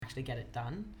actually get it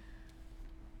done.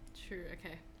 True.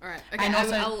 Okay. All right. Okay. And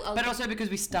also, I'll but also because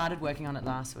we started working on it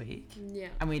last week, yeah.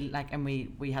 and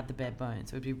we had the bare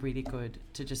bones, so it'd be really good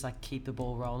to just like keep the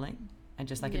ball rolling and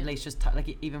just like Yeah. at least just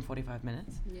like even 45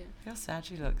 minutes. Yeah. Look how sad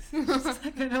she looks. She's just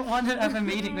like, I don't want to have a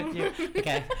meeting with you.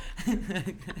 Okay.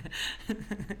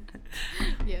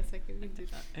 Yes, okay, we can do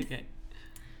that. Okay.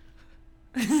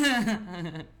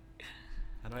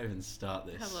 How do I even start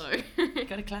this? Hello.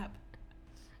 Gotta clap.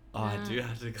 Oh, I do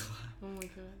have to clap. Oh my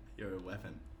god. You're a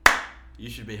weapon. You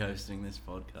should be hosting this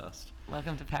podcast.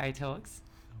 Welcome to Parry Talks.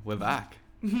 We're back.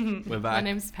 We're My back.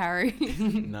 name's Parry.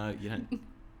 No, you don't.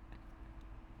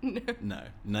 No.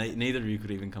 No. Neither of you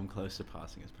could even come close to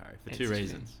passing as Parry for It's two true.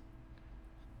 reasons.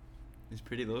 These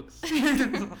pretty looks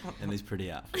and these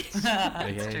pretty outfits. It's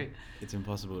Okay? true. It's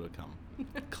impossible to come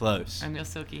close. And your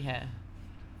silky hair.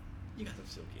 You guys have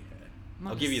silky hair.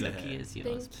 Not I'll give you the silky hair. as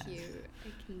yours, Thank Pat. you.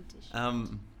 A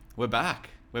condition. We're back.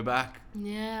 We're back.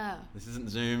 Yeah. This isn't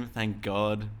Zoom, thank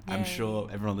God. I'm Yay. sure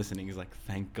everyone listening is like,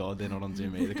 thank God they're not on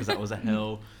Zoom either, because that was a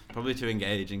hell, probably to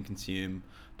engage and consume,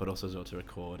 but also as well to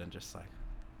record and just like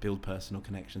build personal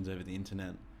connections over the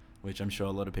internet, which I'm sure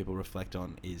a lot of people reflect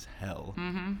on is hell.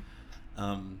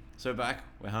 Mm-hmm. So back,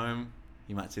 we're home.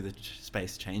 You might see the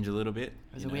space change a little bit.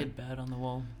 There's you a know. weird bird on the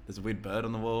wall. There's a weird bird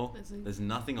on the wall. There's There's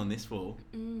nothing on this wall.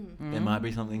 Mm. There might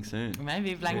be something soon.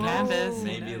 Maybe blank Whoa. canvas.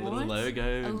 Maybe a little What?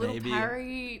 logo. A little maybe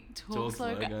Parry Talks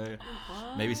logo.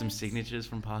 What? Maybe some signatures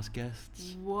from past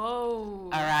guests. Whoa. All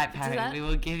right, Does Parry, that- we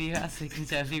will give you our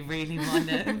signature if you really want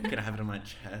it. Can I have it on my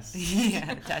chest?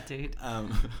 Yeah, tattooed.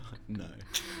 No.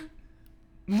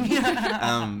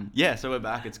 Yeah, so we're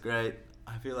back. It's great.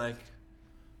 I feel like,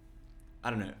 I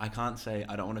don't know. I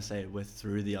don't want to say we're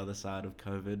through the other side of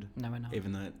COVID, No, we're not.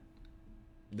 even though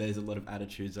there's a lot of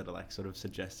attitudes that are like sort of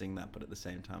suggesting that, but at the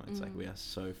same time, it's like we are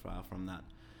so far from that.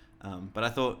 But I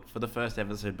thought for the first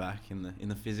episode back in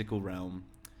the physical realm,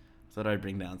 I thought I'd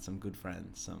bring down some good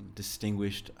friends, some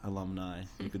distinguished alumni,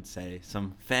 you could say,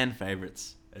 some fan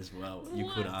favorites as well, you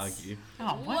could What? argue.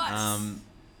 Oh, what? I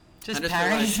Just just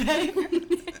Parry's feel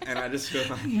name. And I just feel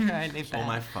like You're only all fan.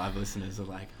 my 5 listeners are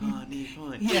like, oh, new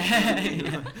point. Yeah.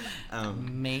 Yeah.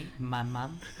 Me, my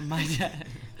mum, my dad.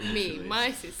 Me, Literally.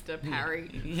 my sister, Parry.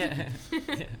 Yeah.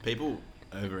 People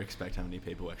over expect how many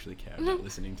people actually care about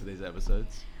listening to these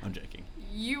episodes. I'm joking.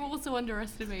 You also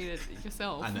underestimated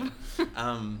yourself. I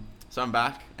know. So I'm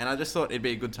back, and I just thought it'd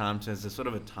be a good time to, as a sort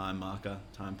of a time marker,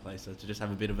 time placer, to just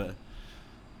have a bit of a,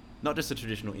 not just a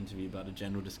traditional interview, but a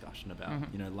general discussion about,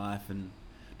 Mhm. you know, life and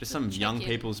just Little some young check-in.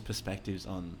 people's perspectives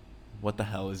on what the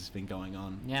hell has been going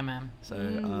on. Yeah, man. So,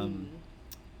 Mm.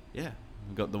 yeah,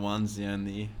 we've got the ones, the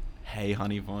only, hey,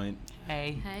 Honey Point,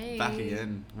 Hey. Hey. back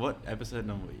again. What episode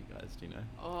number were you guys, do you know?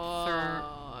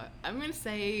 Oh, I'm gonna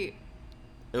say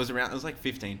It was like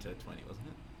 15 to 20, wasn't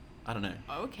it? I don't know.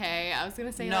 okay. I was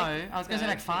gonna say No, like I was going to say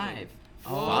like 13.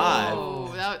 5.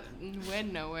 Whoa, that, we're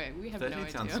nowhere. We have 13 no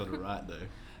idea. sounds sort of right, though.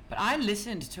 But I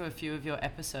listened to a few of your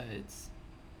episodes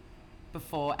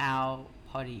before our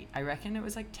potty. I reckon it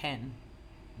was like 10.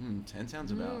 10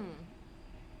 sounds about. Mm.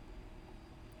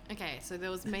 Okay, so there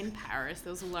was Main Paris,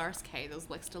 there was Alaris K, there was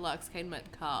Lex Deluxe, Kane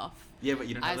Metcalf, Yeah, but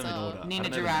you don't have them in Isol. order. I Nina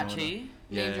don't know them in order. Geraci.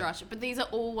 Yeah. Nina Jarashi. But these are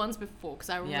all ones before, because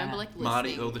I remember Yeah. like listening.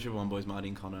 Marty, all the Triple One boys, Marty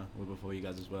and Connor were before you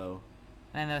guys as well.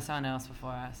 And then there was someone else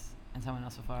before us. And someone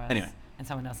else before us. Anyway. And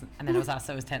someone else. And then it was us,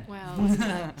 so it was 10.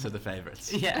 Wow. So the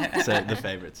favourites. Yeah. So the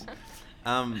favourites.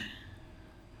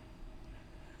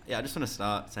 Yeah, I just want to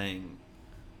start saying,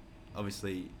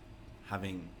 obviously,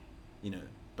 having, you know,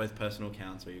 both personal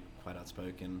accounts where you're quite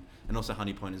outspoken, and also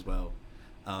Honey Point as well.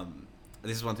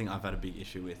 This is one thing I've had a big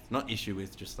issue with. Not issue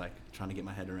with, just like trying to get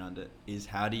my head around it, is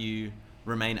how do you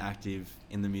remain active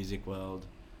in the music world,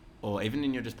 or even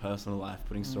in your just personal life,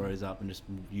 putting stories up and just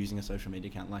using a social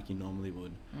media account like you normally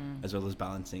would, as well as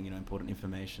balancing, you know, important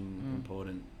information,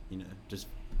 important, you know, just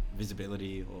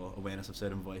visibility or awareness of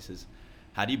certain voices.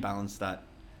 How do you balance that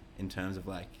in terms of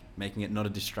like making it not a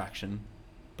distraction,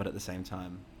 but at the same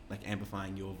time like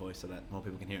amplifying your voice so that more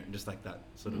people can hear it, and just like that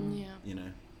sort of, Yeah. you know,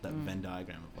 that Venn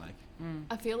diagram of like,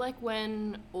 I feel like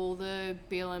when all the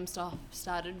BLM stuff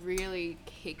started really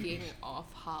kicking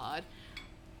off hard,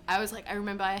 I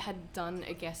remember I had done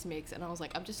a guest mix and I was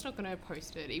like, I'm just not gonna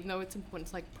post it, even though it's important,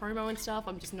 it's like promo and stuff.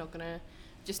 I'm just not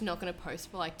gonna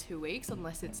post for like 2 weeks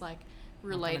unless it's like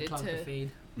related Clog the to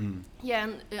feed. yeah,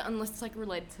 and, unless it's like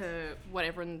related to what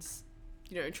everyone's,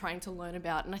 you know, trying to learn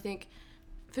about. And I think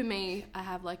for me, I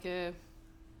have like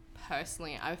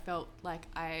personally, I felt like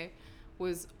I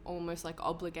was almost like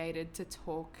obligated to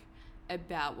talk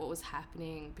about what was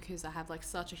happening because I have like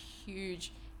such a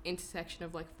huge intersection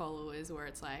of like followers where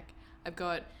it's like I've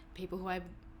got people who I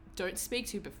don't speak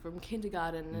to, but from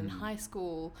kindergarten and high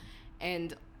school,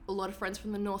 and a lot of friends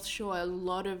from the North Shore, a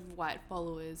lot of white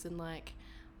followers, and like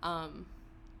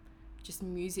just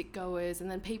music goers, and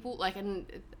then people like, and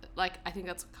like I think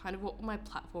that's kind of what my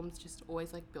platform's just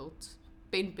always like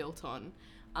been built on,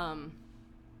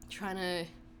 trying to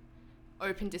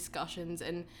open discussions,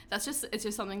 and it's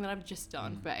just something that I've just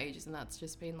done for ages, and that's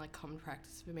just been like common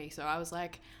practice for me. So I was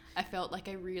like, I felt like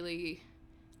I really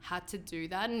had to do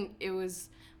that, and it was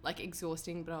like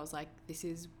exhausting, but I was like, this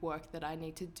is work that I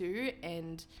need to do.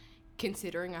 And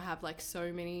considering I have like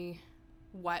so many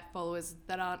white followers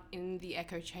that aren't in the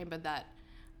echo chamber that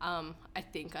I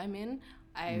think I'm in,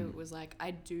 I was like,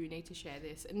 I do need to share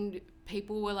this. And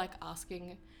people were like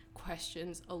asking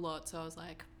questions a lot, so I was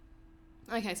like,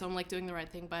 okay, so I'm like doing the right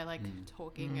thing by like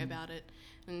talking about it.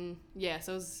 And yeah,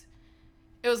 so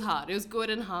it was hard. It was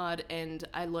good and hard, and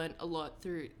I learned a lot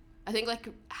through, I think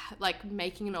like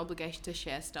making an obligation to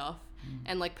share stuff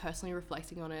and like personally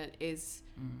reflecting on it is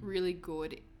really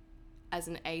good as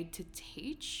an aid to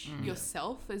teach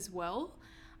yourself as well.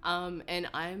 And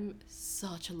I'm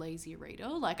such a lazy reader.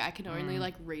 Like I can only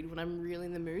like read when I'm really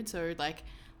in the mood. So like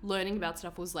learning about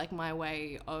stuff was like my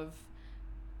way of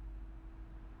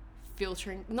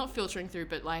not filtering through,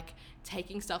 but like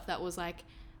taking stuff that was like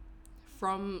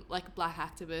from like Black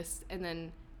activists, and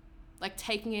then like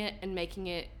taking it and making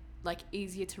it like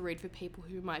easier to read for people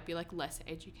who might be like less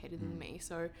educated than me.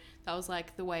 So that was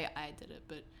like the way I did it.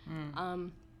 But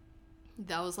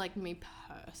that was like me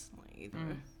personally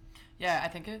though. Yeah, I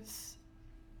think it's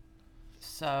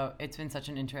been such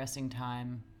an interesting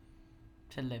time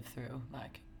to live through,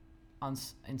 like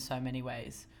in so many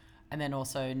ways. And then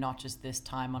also not just this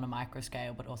time on a micro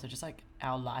scale, but also just like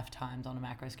our lifetimes on a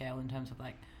macro scale in terms of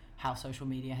like how social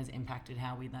media has impacted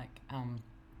how we like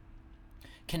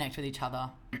connect with each other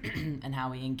and how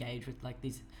we engage with like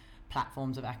these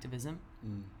platforms of activism.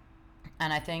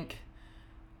 And I think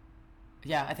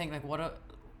like what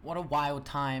a wild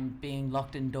time being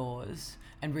locked indoors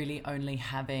and really only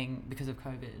having, because of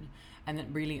COVID, and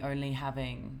then really only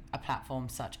having a platform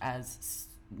such as,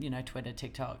 you know, Twitter,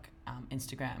 TikTok,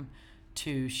 Instagram,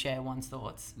 to share one's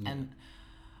thoughts. And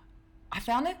I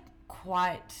found it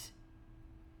quite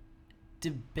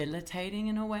debilitating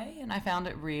in a way, and I found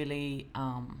it really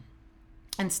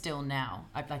and still now,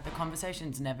 like the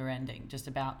conversation's never ending, just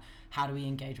about how do we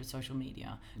engage with social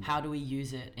media, how do we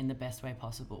use it in the best way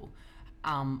possible,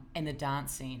 in the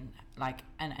dance scene, like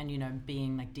and you know,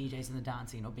 being like DJs in the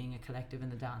dance scene or being a collective in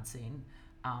the dance scene,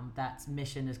 that's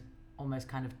mission is almost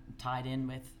kind of tied in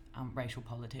with racial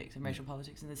politics and racial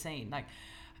politics in the scene. Like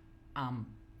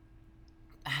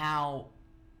how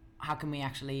can we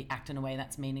actually act in a way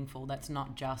that's meaningful, that's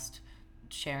not just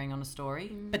sharing on a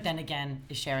story, but then again,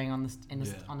 is sharing on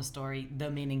on a story the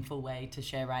meaningful way to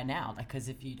share right now? Like, because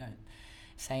if you don't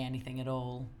say anything at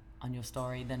all on your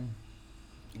story, then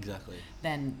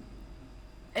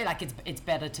it's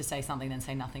better to say something than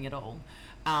say nothing at all.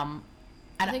 And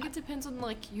I think it depends on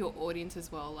like your audience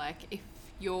as well. Like if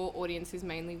your audience is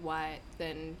mainly white,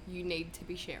 then you need to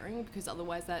be sharing, because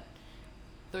otherwise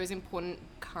those important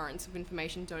currents of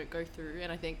information don't go through.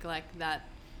 And I think like that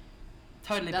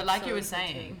totally, but like you were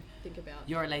saying, think about,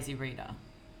 you're a lazy reader,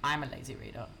 I'm a lazy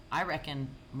reader. I reckon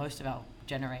most of our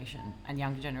generation and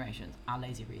younger generations are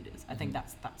lazy readers. I think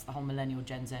that's the whole millennial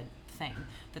Gen Z thing,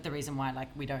 that the reason why like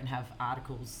we don't have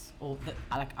articles, or that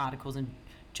like articles and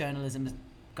journalism is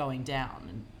going down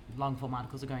and long form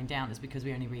articles are going down, is because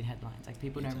we only read headlines. Like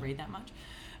people don't read that much.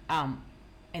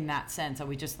 In that sense, are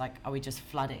we just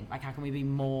flooding? Like how can we be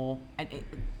more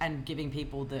and giving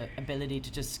people the ability to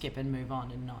just skip and move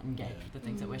on and not engage with the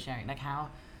things that we're sharing? Like how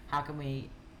can we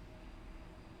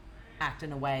act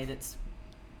in a way that's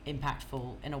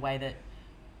impactful, in a way that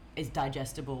is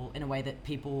digestible, in a way that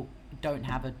people don't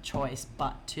have a choice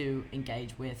but to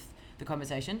engage with the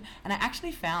conversation? And I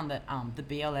actually found that the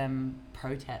BLM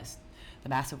protest, the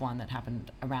massive one that happened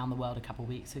around the world a couple of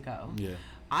weeks ago,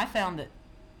 I found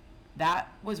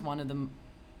that was one of the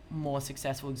more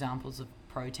successful examples of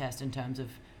protest in terms of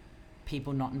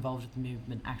people not involved with the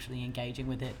movement actually engaging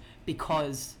with it,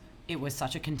 because it was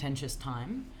such a contentious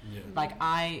time. Like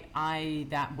I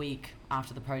that week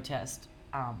after the protest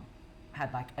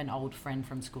had like an old friend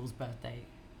from school's birthday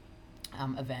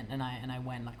event, and I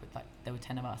went like with like there were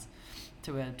 10 of us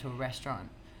to a restaurant,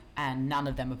 and none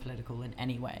of them were political in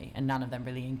any way, and none of them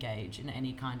really engage in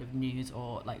any kind of news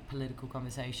or like political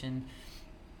conversation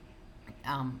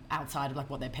outside of like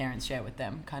what their parents share with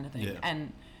them, kind of thing.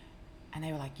 And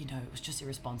they were like, you know, it was just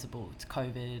irresponsible, it's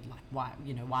COVID, like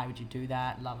why would you do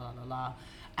that, la la la la.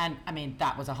 And I mean,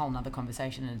 that was a whole nother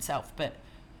conversation in itself, but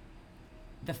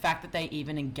the fact that they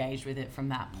even engaged with it from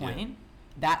that point,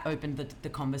 that opened the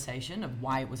conversation of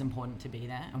why it was important to be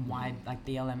there and why like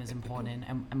BLM is important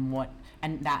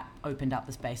and that opened up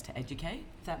the space to educate,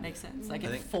 if that makes sense. Like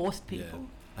it forced people.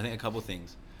 Yeah. I think a couple of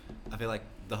things. I feel like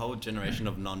the whole generation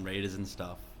of non-readers and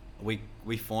stuff,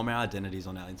 we form our identities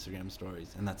on our Instagram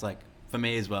stories, and that's like for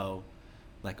me as well.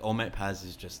 Like Old Mate Paz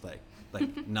is just like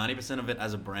 90% of it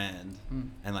as a brand,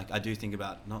 and like I do think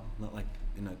about not like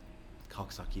in a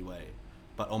cocksucky way,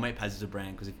 but Old Mate Paz is a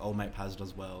brand because if Old Mate Paz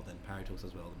does well, then Paratalks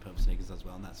does well, then Purple Sneakers does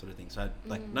well, and that sort of thing. So I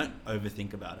like don't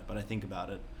overthink about it, but I think about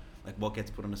it like what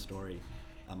gets put on a story,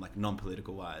 like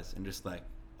non-political wise, and just like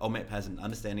Old Mate Paz and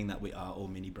understanding that we are all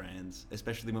mini brands,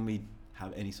 especially when we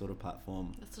have any sort of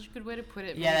platform. That's such a good way to put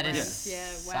it. Yeah, that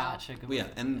is wow. such a good way to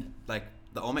put and it. like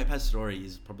the Old Mate Paz story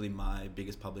is probably my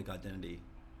biggest public identity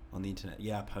on the internet.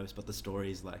 Yeah, I post, but the story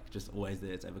is like just always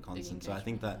there. It's ever constant. So I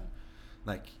think that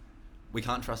like we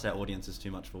can't trust our audiences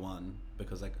too much for one,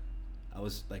 because like I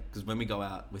was like, because when we go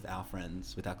out with our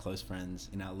friends, with our close friends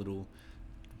in our little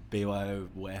BYO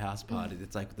warehouse party,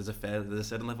 it's like there's a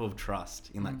certain level of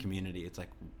trust in that community. It's like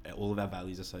all of our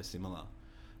values are so similar,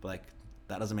 but like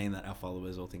that doesn't mean that our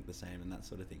followers all think the same and that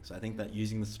sort of thing. So I think that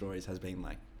using the stories has been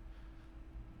like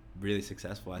really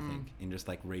successful, I think, in just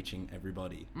like reaching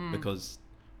everybody, because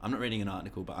I'm not reading an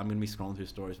article, but I'm going to be scrolling through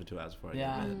stories for 2 hours before I go to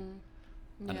bed.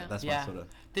 And that's my sort of...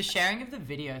 The sharing of the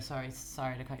video, sorry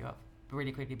to cut you off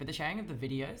really quickly, but the sharing of the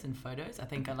videos and photos, I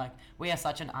think are like, we are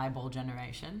such an eyeball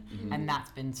generation, and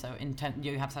that's been so intense.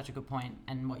 You have such a good point,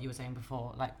 and what you were saying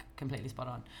before, like completely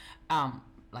spot on,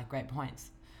 like great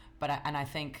points. But I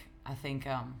think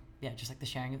just like the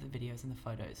sharing of the videos and the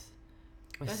photos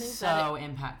was so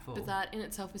impactful. But that in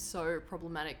itself is so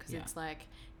problematic because it's like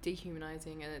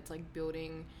dehumanizing, and it's like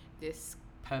building this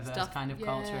perverse kind of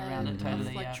culture around it.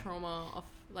 Totally, like trauma of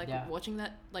like watching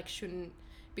that like shouldn't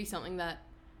be something that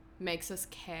makes us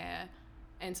care.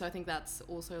 And so I think that's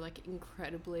also like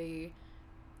incredibly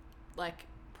like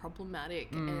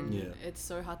problematic, and it's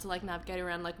so hard to like navigate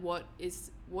around like what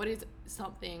is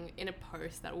something in a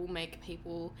post that will make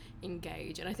people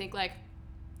engage. And I think like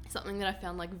something that I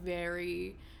found like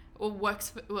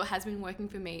has been working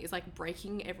for me is like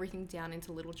breaking everything down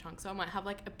into little chunks. So I might have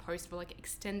like a post for like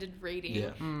extended reading,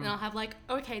 and I'll have like,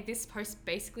 okay, this post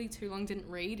basically too long didn't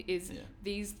read is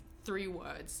these 3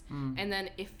 words, and then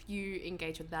if you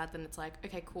engage with that, then it's like,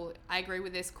 okay, cool, I agree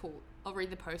with this, cool, I'll read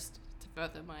the post to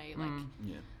further my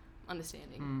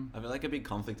understanding. I feel like a big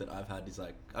conflict that I've had is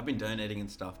like I've been donating and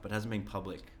stuff, but it hasn't been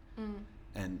public,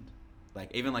 and like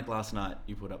even like last night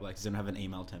you put up like, does anyone have an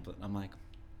email template? And I'm like,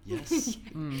 yes.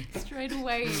 Straight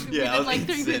away I was like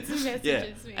 3 bits of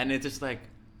messages. And it's just like,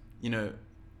 you know,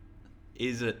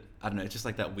 is it, I don't know, it's just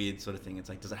like that weird sort of thing. It's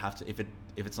like, does it have to, if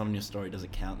it's not on your story, does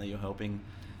it count that you're helping?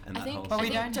 And that whole but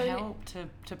we don't help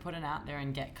to put it out there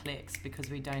and get clicks because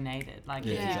we donated. Like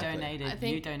if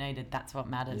you donated, that's what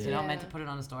matters. You're not meant to put it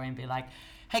on a story and be like,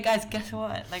 hey guys, guess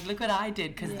what? Like, look what I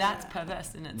did, because that's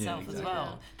perverse in itself as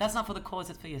well. That's not for the cause;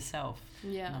 it's for yourself.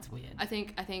 Yeah, and that's weird. I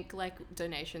think like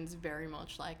donations very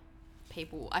much like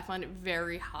people. I find it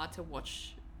very hard to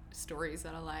watch stories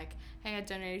that are like, hey, I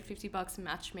donated $50,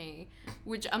 match me,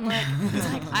 which I'm like,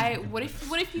 it's like what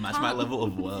if you match can't? My level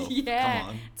of wealth. Come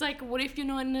on. It's like, what if you're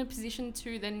not in a position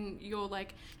to? Then you're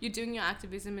doing your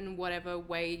activism in whatever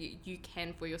way you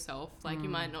can for yourself. Like you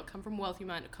might not come from wealth, you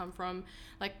might not come from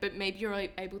like, but maybe you're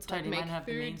able to like make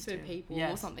food for people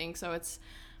or something. So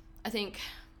I think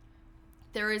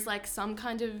there is like some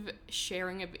kind of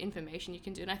sharing of information you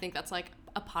can do, and I think that's like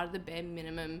a part of the bare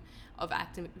minimum of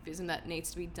activism that needs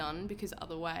to be done, because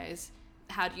otherwise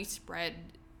how do you spread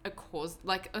a cause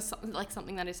like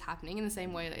something that is happening in the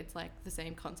same way that it's like the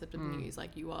same concept of news,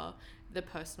 like you are the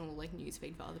personal like news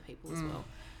feed for other people as well.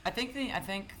 I think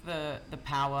the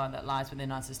power that lies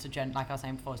within us is to like I was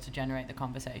saying before, is to generate the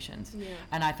conversations.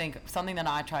 And I think something that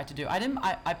I tried to do,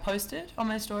 I posted on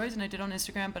my stories and I did on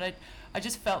Instagram, but I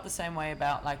just felt the same way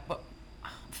about like, but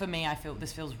for me, I feel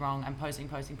this feels wrong. I'm posting,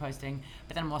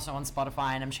 but then I'm also on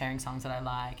Spotify and I'm sharing songs that I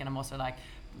like, and I'm also like,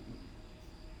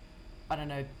 I don't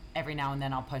know, every now and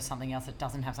then I'll post something else that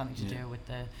doesn't have something to do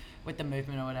with the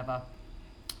movement or whatever.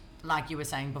 Like you were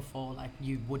saying before, like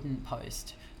you wouldn't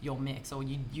post your mix, or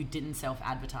you didn't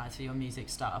self-advertise for your music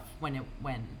stuff when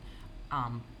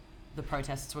the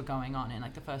protests were going on in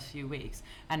like the first few weeks,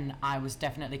 and I was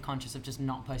definitely conscious of just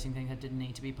not posting things that didn't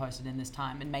need to be posted in this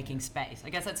time and making space. I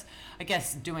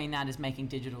guess doing that is making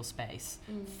digital space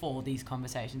for these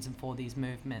conversations and for these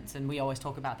movements, and we always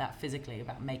talk about that physically,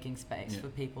 about making space for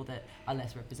people that are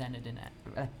less represented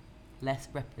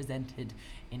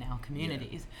in our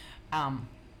communities.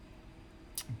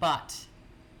 But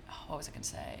what was I going to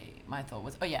say? My thought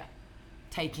was,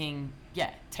 taking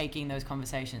those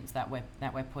conversations that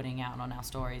we're putting out on our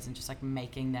stories and just like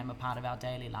making them a part of our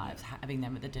daily lives, having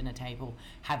them at the dinner table,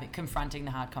 confronting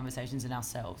the hard conversations in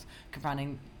ourselves,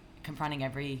 confronting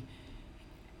every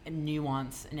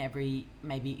nuance and every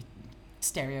maybe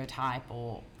stereotype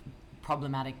or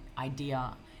problematic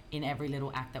idea in every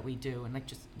little act that we do, and like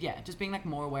just being like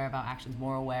more aware of our actions,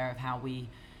 more aware of how we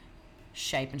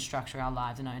shape and structure our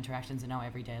lives and our interactions in our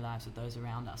everyday lives with those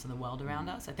around us and the world around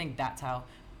us. I think that's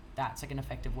like an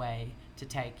effective way to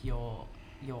take your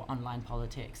online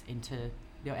politics into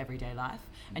your everyday life.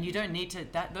 And you don't need to,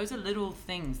 those are little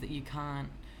things that you can't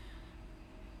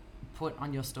put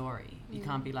on your story. You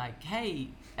can't be like, hey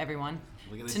everyone,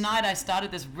 tonight I started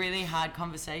this really hard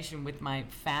conversation with my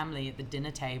family at the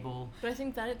dinner table. But I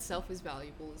think that itself is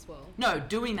valuable as well. No,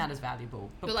 doing that is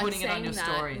valuable, but like putting it on your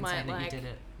story and saying that you did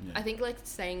it. Yeah. I think like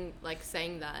saying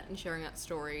that and sharing that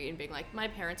story and being like, my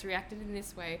parents reacted in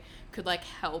this way could like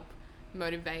help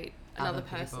motivate another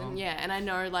person. People. Yeah, and I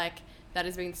know like that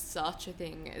has been such a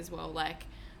thing as well. Like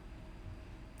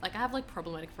I have like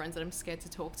problematic friends that I'm scared to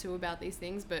talk to about these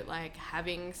things, but like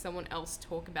having someone else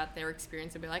talk about their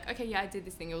experience and be like, okay, yeah, I did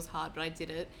this thing, it was hard, but I did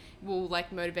it, will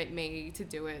like motivate me to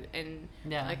do it and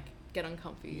like get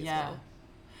uncomfy as well.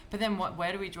 But then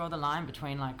where do we draw the line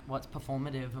between like what's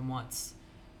performative and what's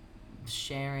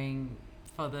sharing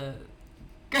for the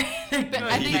But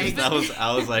I think I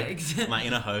was like, my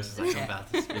inner host is like, I'm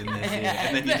about to spin this here,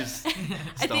 and then you just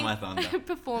stole my thunder.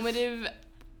 Performative,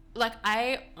 like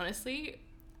I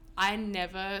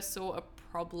never saw a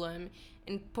problem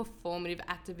in performative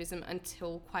activism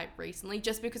until quite recently,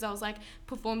 just because I was like,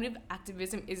 performative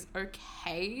activism is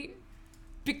okay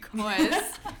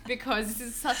because this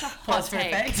is such a hot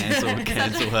take.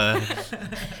 Cancel her.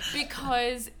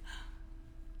 Because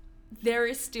there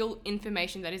is still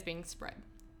information that is being spread.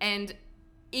 And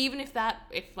even if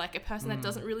like a person that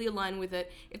doesn't really align with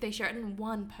it, if they share it and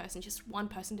just one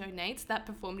person donates, that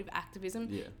performative activism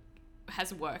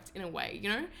has worked in a way, you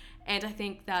know? And I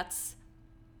think that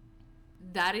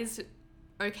is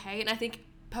okay. And I think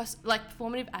like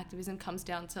performative activism comes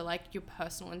down to like your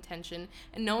personal intention,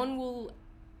 and no one will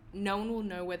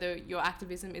know whether your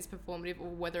activism is performative or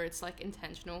whether it's like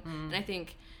intentional. And I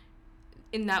think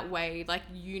in that way, like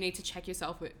you need to check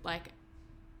yourself with like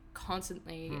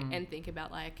constantly and think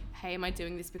about like, hey, am I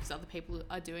doing this because other people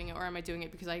are doing it, or am I doing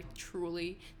it because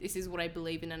this is what I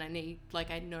believe in and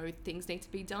I know things need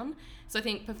to be done. So I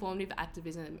think performative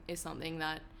activism is something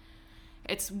that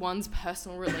it's one's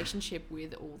personal relationship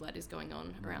with all that is going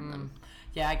on around them.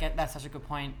 Yeah, I get that's such a good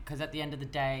point, because at the end of the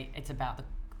day, it's about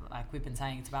like we've been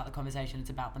saying, it's about the conversation, it's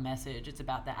about the message, it's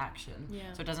about the action.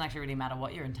 So it doesn't actually really matter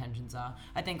what your intentions are.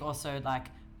 I think also like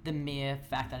the mere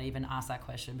fact that I even asked that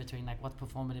question between like what's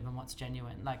performative and what's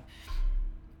genuine, like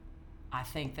I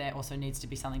think there also needs to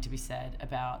be something to be said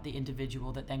about the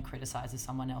individual that then criticizes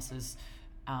someone else's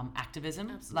activism.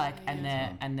 Absolutely,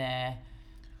 and they're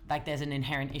like, there's an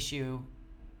inherent issue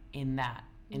in that,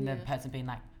 in the person being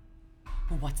like,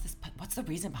 well, what's the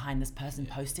reason behind this person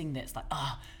posting this? Like,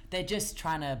 they're just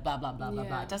trying to blah blah blah blah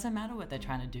blah. It doesn't matter what they're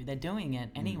trying to do, they're doing it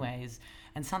anyways.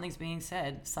 And something's being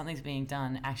said, something's being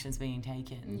done, action's being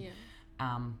taken.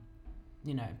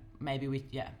 You know, maybe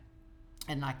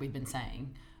and like we've been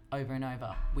saying over and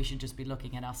over, we should just be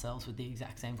looking at ourselves with the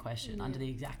exact same question, under the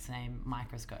exact same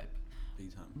microscope.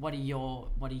 Big time. What are your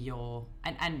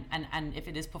and if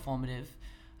it is performative,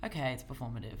 okay, it's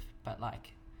performative, but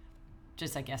like,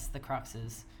 just I guess the crux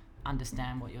is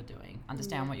understand what you're doing,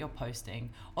 understand what you're posting,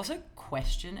 also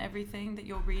question everything that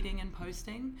you're reading and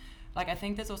posting. Like I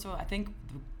think there's also I think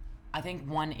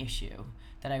one issue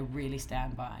that I really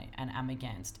stand by and am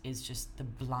against is just the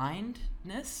blind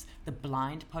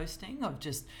posting of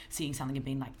just seeing something and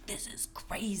being like, this is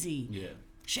crazy,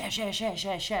 share.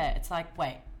 It's like,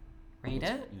 wait, read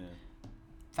it,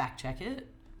 fact check it,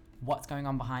 what's going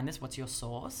on behind this, what's your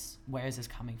source, where is this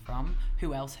coming from,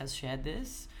 who else has shared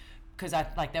this? Because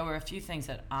there were a few things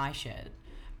that I shared,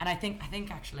 and I think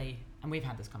actually, and we've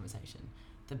had this conversation,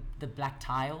 the black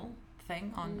tile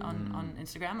thing on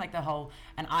Instagram, like the whole,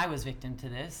 and I was victim to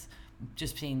this,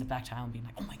 just seeing the black tile and being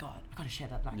like, oh my god, I gotta share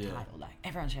that black tile, like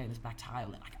everyone's sharing this black tile,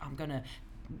 like I'm gonna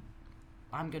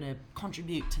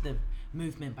contribute to the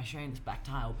movement by sharing this black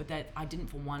tile. But that I didn't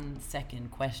for 1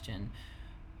 second question,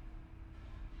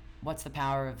 what's the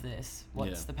power of this?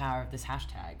 What's the power of this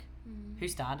hashtag? Who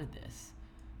started this?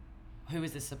 Who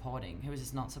is this supporting? Who is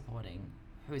this not supporting?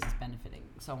 Who is this benefiting?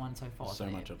 So on and so forth. So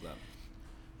much of that.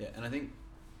 Yeah, and I think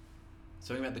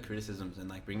talking about the criticisms and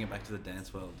like bringing it back to the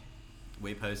dance world,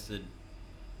 we posted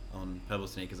on Purple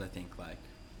Sneakers, I think, like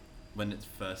when it's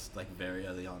first like very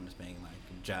early on, just being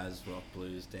like jazz, rock,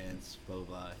 blues, dance, blah blah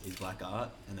blah, is black art,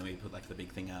 and then we put like the big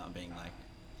thing out and being like,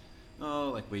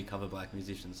 oh, like we cover black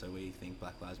musicians, so we think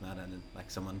Black Lives Matter, and then like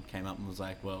someone came up and was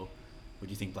like, well, would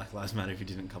you think Black Lives Matter if you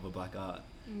didn't cover black art?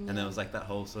 And there was like that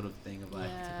whole sort of thing of like,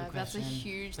 yeah, that's a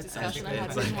huge That's discussion I actually- had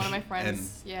it's with like- one of my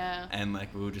friends. Yeah. and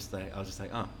like we were just like, I was just like,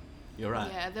 oh, you're right.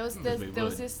 Yeah, there was Because we there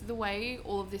was would. this, the way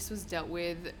all of this was dealt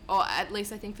with, or at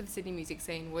least I think for the Sydney music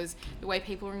scene, was the way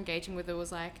people were engaging with it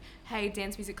was like, hey,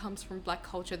 dance music comes from black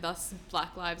culture, thus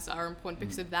black lives are important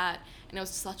because of that. And it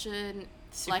was such an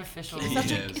like Superficial. it's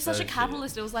such Yeah, a it's it's such so a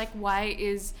capitalist. It was like, why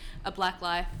is a black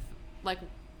life like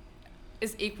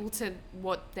is equal to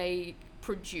what they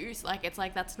produce? Like it's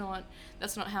like that's not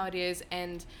how it is.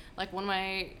 And like one of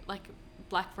my like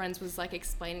black friends was like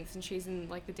explaining this, and she's in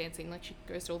like the dancing, like she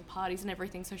goes to all the parties and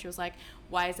everything, so she was like,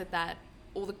 why is it that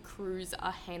all the crews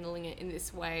are handling it in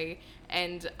this way?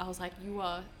 And I was like, you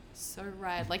are so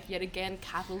right. Like yet again,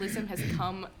 capitalism has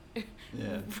come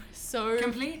Yeah. so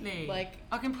Completely. like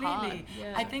completely. hard.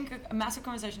 Yeah. I think a massive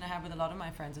conversation I had with a lot of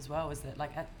my friends as well is that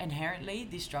like inherently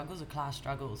these struggles are class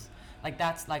struggles. Like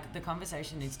that's like the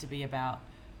conversation needs to be about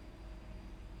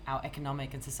our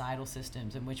economic and societal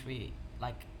systems in which we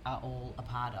like are all a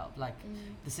part of. Like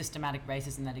the systematic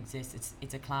racism that exists,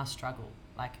 it's a class struggle.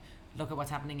 Like look at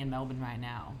what's happening in Melbourne right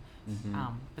now.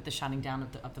 But the shutting down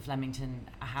of the Flemington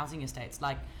housing estates,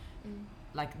 like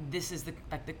this is the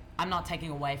I'm not taking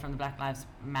away from the Black Lives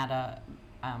Matter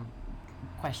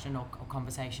question or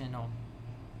conversation or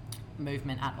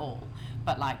movement at all,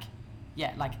 but like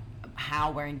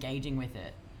how we're engaging with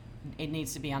it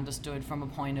needs to be understood from a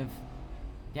point of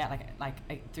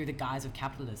through the guise of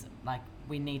capitalism. Like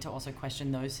we need to also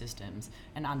question those systems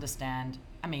and understand,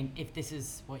 I mean, if this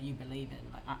is what you believe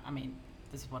in, like I mean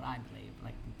this is what I believe,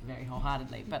 like very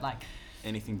wholeheartedly, but like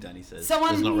Anything Danny says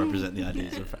Someone- does not represent the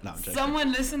ideas of... No, I'm joking.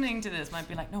 someone listening to this might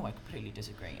be like, no, I completely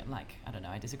disagree. I'm like, I don't know,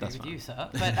 I disagree That's with fine. you, sir.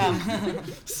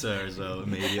 But Sir as well,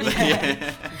 immediately.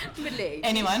 Yeah. Middle-aged.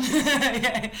 anyone,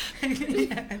 yeah.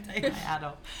 Take my hat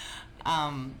off.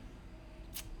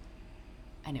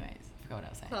 Anyways, I forgot what I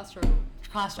was saying. Class struggle.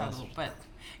 Class struggle, but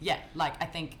yeah, like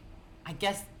I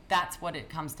guess that's what it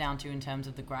comes down to in terms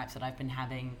of the gripes that I've been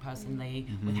having personally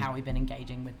with how we've been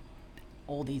engaging with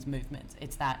all these movements.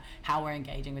 It's that how we're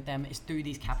engaging with them is through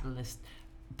these capitalist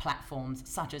platforms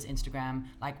such as Instagram.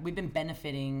 Like we've been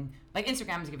benefiting, like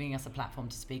Instagram is giving us a platform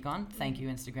to speak on. Thank you,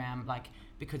 Instagram. Like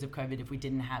because of COVID, if we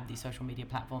didn't have these social media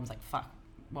platforms, like fuck,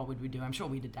 what would we do? I'm sure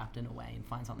we'd adapt in a way and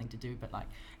find something to do, but like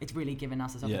it's really given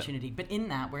us this Yeah. opportunity. But in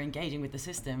that, we're engaging with the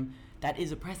system that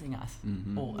is oppressing us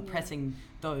or oppressing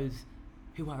those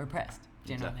who are oppressed.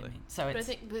 Do you know what I Exactly. mean? So But I it's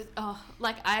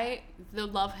think the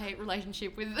love-hate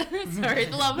relationship with the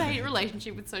love-hate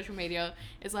relationship with social media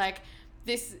is like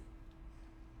this.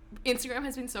 Instagram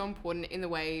has been so important in the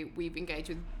way we've engaged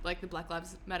with like the Black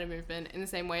Lives Matter movement, in the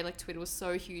same way like Twitter was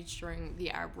so huge during the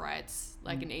Arab riots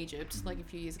like in Egypt like a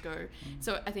few years ago.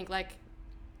 So I think like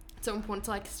it's so important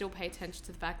to like still pay attention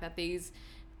to the fact that these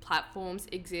platforms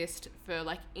exist for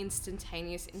like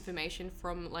instantaneous information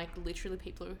from like literally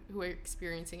people who are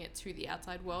experiencing it to the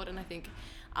outside world. And I think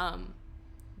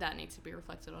that needs to be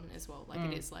reflected on as well. Like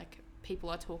it is like people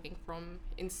are talking from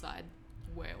inside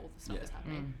where all the stuff Yeah. is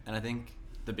happening. And I think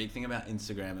the big thing about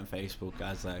Instagram and Facebook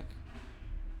as like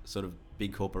sort of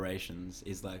big corporations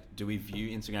is like, do we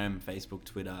view Instagram, Facebook,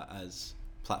 Twitter as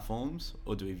platforms,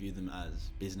 or do we view them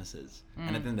as businesses?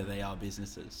 And at the end of the day, they are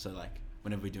businesses. So like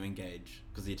whenever we do engage,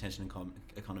 because the attention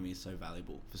economy is so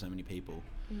valuable for so many people,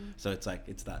 so it's like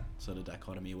it's that sort of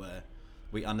dichotomy where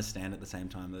we understand at the same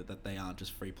time that they aren't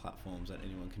just free platforms that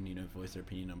anyone can voice their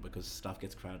opinion on, because stuff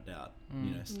gets crowded out.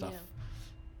 Stuff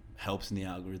helps in the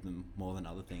algorithm more than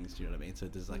other things. Do you know what I mean? So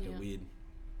there's like a weird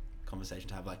conversation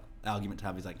to have, like argument to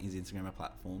have, is like, is Instagram a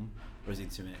platform, or is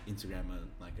Instagram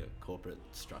like a corporate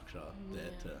structure there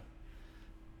to,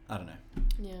 I don't know.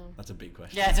 Yeah. That's a big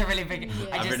question. Yeah, it's a really big. Yeah.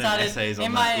 I I've just written started essays on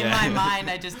in that, yeah. my mind.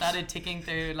 I just started ticking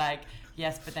through like,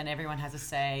 yes, but then everyone has a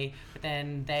say. But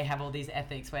then they have all these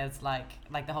ethics where it's like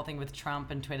the whole thing with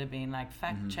Trump and Twitter being like,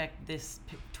 fact check this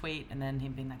tweet, and then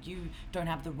him being like, you don't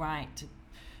have the right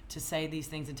to say these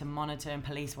things and to monitor and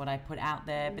police what I put out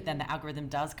there. But then the algorithm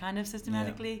does kind of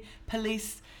systematically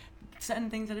police certain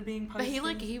things that are being But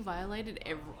posted. he violated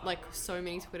so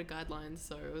many Twitter guidelines,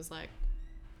 so it was like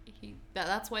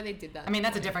that's why they did that. I mean,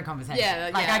 that's a different conversation. Yeah,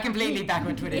 like yeah. I completely back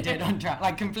what Twitter did on Trump,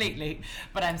 like completely.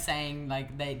 But I'm saying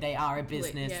like they are a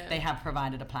business. Yeah. They have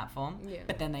provided a platform, Yeah.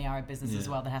 but then they are a business as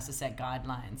Yeah. well that has to set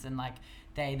guidelines and like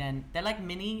they're like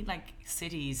mini like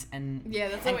cities and Yeah,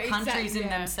 that's and what- countries exactly, in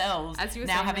yeah. themselves As you were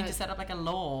now saying having that- to set up like a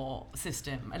law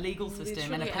system, a legal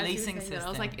system, and a Literally, as you were policing saying that, system. I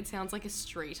was like, it sounds like a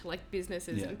street, like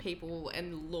businesses Yeah. and people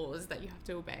and laws that you have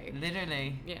to obey.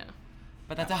 Literally, Yeah.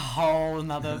 but that's a whole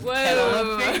nother Whoa.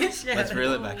 kettle of fish. Yeah. Let's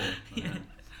reel it back in. Yeah.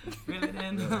 Reel it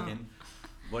in. Reel it back in.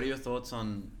 What are your thoughts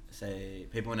on, say,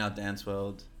 people in our dance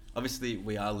world? Obviously,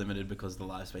 we are limited because the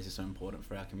live space is so important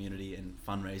for our community and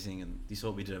fundraising, and you saw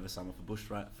what we did over summer for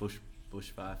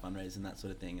bushfire fundraising and that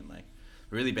sort of thing, and like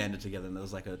really banded together, and there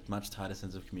was like a much tighter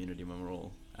sense of community when we're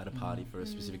all at a party for a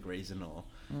specific reason, or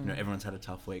you know, everyone's had a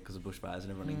tough week because of bushfires,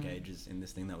 and everyone engages in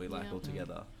this thing that we like Yeah. all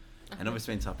together. And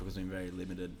obviously, it's been tough because we've been very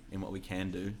limited in what we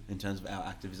can do in terms of our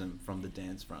activism from the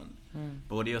dance front.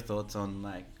 But what are your thoughts on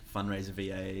like fundraiser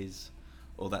VAs,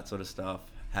 all that sort of stuff?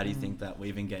 How do you think that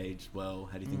we've engaged well?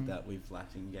 How do you think that we've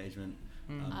lacked engagement,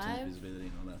 in terms of I've visibility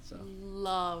and all that stuff?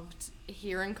 Loved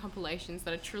hearing compilations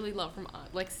that I truly love from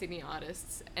like Sydney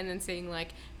artists, and then seeing like,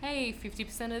 hey,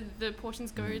 50% of the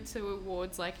portions go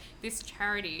towards like this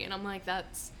charity, and I'm like,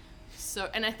 that's so.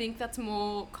 And I think that's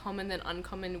more common than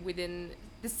uncommon within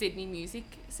the Sydney music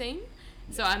scene.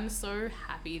 So I'm so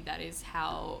happy that is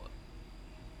how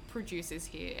producers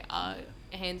here are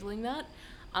handling that.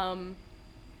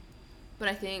 But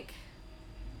I think,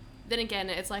 then again,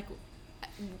 it's like,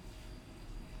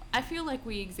 I feel like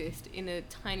we exist in a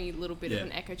tiny little bit of Yeah.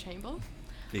 an echo chamber.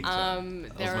 Big time. That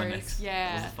was there my is- next.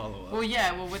 yeah. That was a follow-up. Well,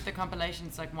 yeah. Well, with the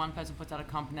compilations, like one person puts out a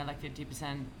comp and they're like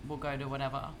 50% will go to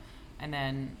whatever, and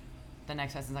then the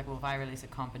next person's like, well, if I release a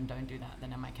comp and don't do that,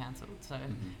 then am I cancelled? So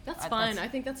That's I- fine. that's-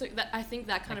 I think I think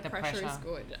that kind Like of the pressure is pressure.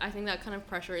 good. I think that kind of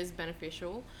pressure is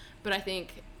beneficial. But I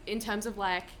think in terms of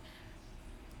like,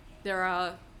 there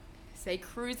are, say,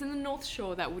 crews in the North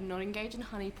Shore that would not engage in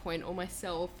Honey Point, or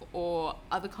myself, or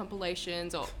other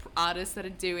compilations, or artists that are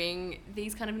doing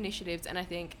these kind of initiatives, and I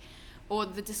think, or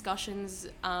the discussions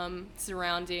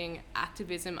surrounding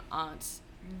activism aren't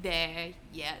there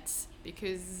yet,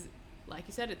 because like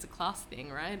you said, it's a class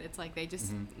thing, right? It's like they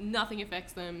just, nothing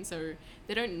affects them, so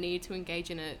they don't need to engage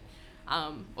in it,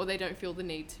 or they don't feel the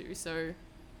need to. So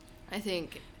I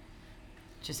think,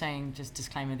 just saying, just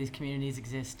disclaimer: these communities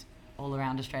exist all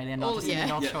around Australia, not All- just in yeah. the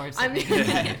North Yeah. Shore of I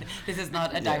Sydney. mean- This is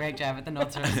not a direct jab at the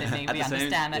North Shore of Sydney. At We the same-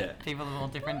 understand that yeah. people of all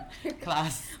different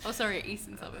class. oh sorry,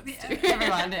 eastern suburbs too.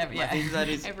 Everyone, I yeah. think that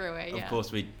is, Everywhere, yeah. of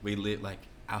course, we live like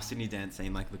our Sydney dance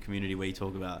scene, like the community we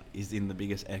talk about, is in the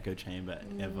biggest echo chamber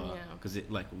ever, Yeah. because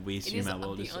it like we It assume is our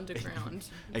world the is underground.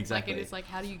 Exactly. Like it is like,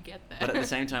 how do you get there? But at the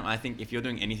same time, I think if you're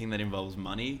doing anything that involves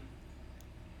money,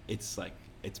 it's like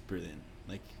it's brilliant.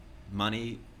 Like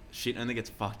money, shit only gets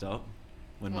fucked up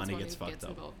when Once money gets fucked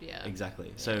up. involved, yeah. Exactly.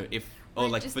 Yeah. So if or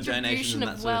like for donations and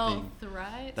that sort of thing.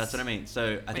 Right? That's what I mean. So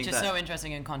I Which think is that so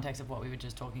interesting in context of what we were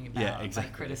just talking about. Yeah, Like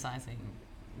exactly. criticizing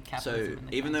so capitalism. and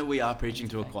the even though we are preaching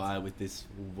to a effects. choir with this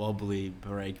wobbly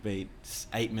breakbeat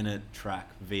 8-minute track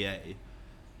VA,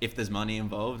 if there's money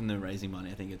involved and they're raising money,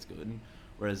 I think it's good.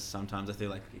 Whereas sometimes I feel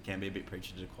like it can be a bit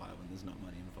preachy to the choir when there's not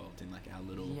money involved in like our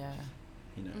little, Yeah.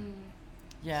 you know.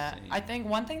 Yeah, Same. I think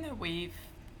one thing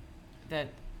that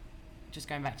just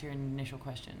going back to your initial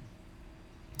question,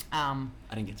 I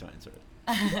didn't get to answer it.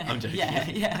 I'm joking.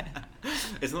 yeah.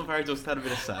 It's not very just had a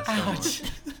bit of sass. Come on. Ouch.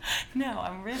 No,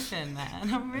 I'm riffing,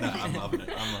 man. I'm riffing. No, I'm loving it.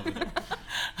 I'm loving it.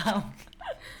 Um,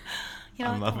 you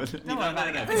know, I'm loving it. don't You worry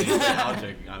don't about think it. I'm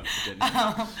joking. I'm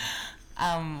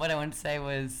kidding. What I want to say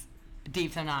was,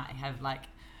 Deeps and I have like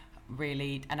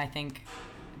really, and I think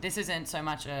this isn't so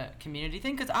much a community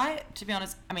thing, because to be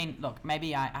honest, I mean, look,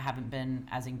 maybe I haven't been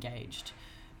as engaged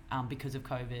because of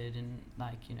COVID and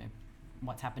like, you know,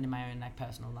 what's happened in my own like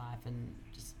personal life and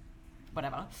just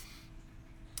whatever.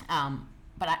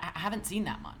 But I haven't seen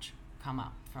that much come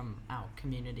up from our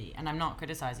community, and I'm not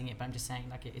criticizing it, but I'm just saying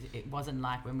like it wasn't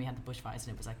like when we had the bushfires and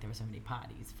it was like there were so many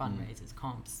parties, fundraisers,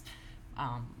 comps,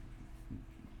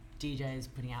 DJs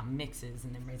putting out mixes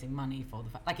and then raising money for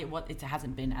it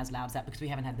hasn't been as loud as that because we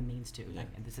haven't had the means to. Yeah.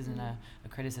 Like this isn't a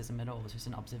criticism at all, it's just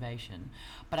an observation.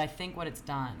 But I think what it's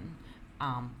done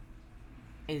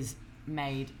is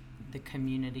made the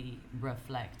community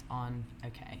reflect on,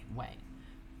 okay, wait,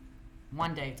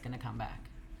 one day it's going to come back,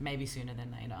 maybe sooner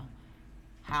than later.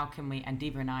 How can we, and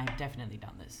Deepa and I have definitely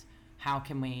done this, how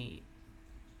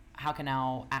can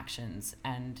our actions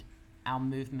and our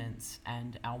movements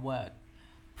and our work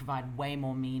provide way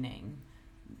more meaning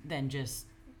than just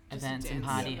Just a events and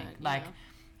dance partying? event, Like,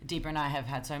 yeah. Deepa and I have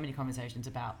had so many conversations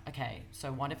about, okay,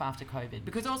 so what if after COVID,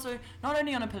 because also not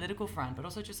only on a political front, but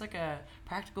also just like a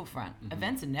practical front,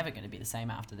 events are never going to be the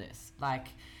same after this. Like,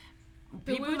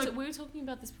 But we were talking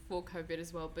about this before COVID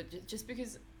as well, but just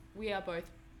because we are both,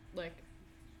 like,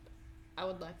 I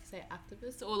would like to say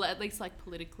activists, or at least like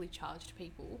politically charged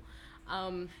people.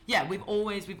 Yeah, we've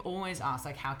always asked,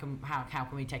 like, how can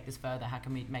we take this further? How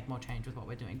can we make more change with what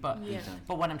we're doing? But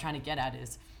what I'm trying to get at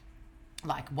is,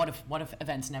 like, what if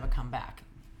events never come back?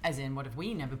 As in, what if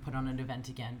we never put on an event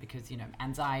again because, you know,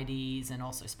 anxieties and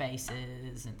also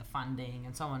spaces and the funding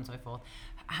and so on and so forth.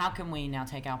 How can we now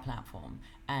take our platform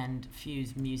and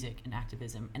fuse music and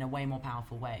activism in a way more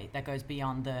powerful way that goes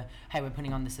beyond the, hey, we're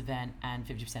putting on this event and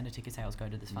 50% of ticket sales go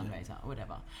to this fundraiser or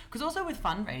whatever? Because also with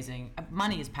fundraising,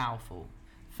 money is powerful.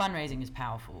 Fundraising is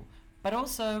powerful. But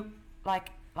also,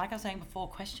 like I was saying before,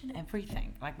 question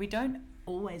everything. Like, we don't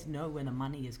always know where the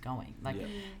money is going. Like,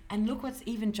 and look what's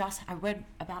even just, I read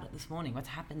about it this morning, what's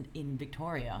happened in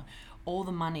Victoria, all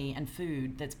the money and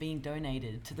food that's being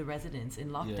donated to the residents in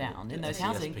lockdown, in those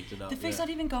housing, the food's not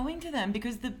even going to them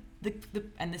because the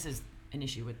and this is an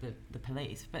issue with the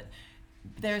police, but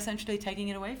they're essentially taking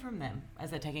it away from them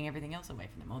as they're taking everything else away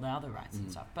from them, all the other rights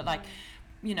and stuff. But like,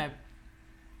 you know,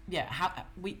 how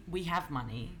we have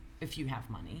money. If you have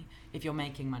money, if you're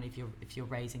making money, if you're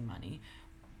raising money,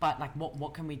 but like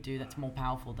what can we do that's more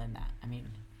powerful than that? I mean,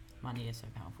 money is so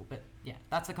powerful, but yeah,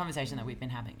 that's the conversation that we've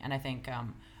been having, and I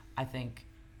think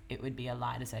it would be a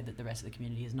lie to say that the rest of the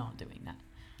community is not doing that.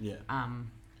 Yeah.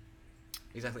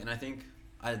 Exactly, and I think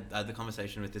I had the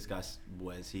conversation with this guy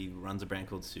Wes. He runs a brand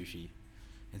called Sushi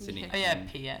in Sydney. Oh yeah,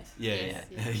 PS. Yeah.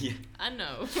 I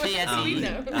know. PS. We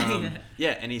know.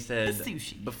 Yeah, and he said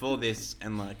Sushi. before this,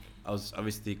 and like I was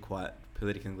obviously quite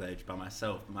politically engaged by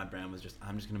myself, but my brand was just,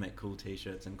 I'm just going to make cool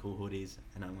t-shirts and cool hoodies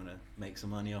and I'm going to make some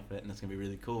money off it and it's going to be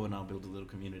really cool and I'll build a little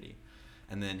community.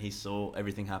 And then he saw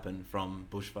everything happen from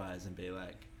bushfires and be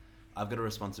like, I've got a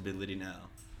responsibility now.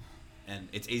 And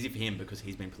it's easy for him because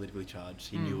he's been politically charged.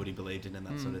 He knew what he believed in and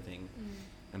that sort of thing.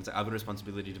 And it's like, I've got a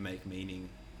responsibility to make meaning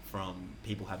from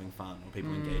people having fun or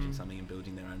people engaging something and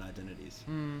building their own identities.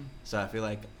 So I feel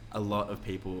like a lot of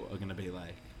people are going to be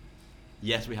like,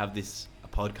 yes, we have this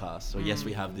podcast, or yes,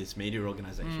 we have this media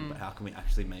organization, but how can we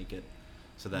actually make it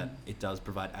so that it does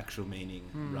provide actual meaning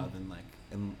rather than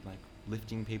like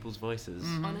lifting people's voices?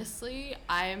 Honestly,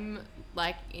 I'm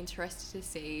like interested to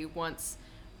see once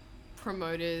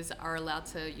promoters are allowed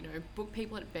to, you know, book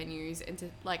people at venues, and to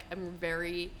like, I'm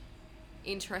very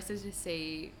interested to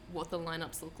see what the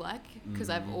lineups look like, because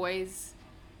I've always,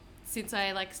 since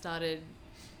I like started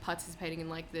participating in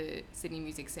like the Sydney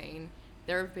music scene,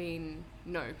 there have been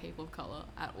no people of colour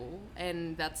at all,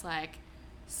 and that's like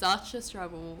such a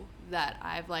struggle that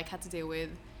I've like had to deal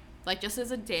with, like just as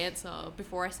a dancer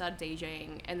before I started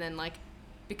DJing, and then like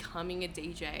becoming a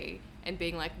DJ and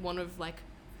being like one of like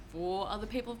 4 other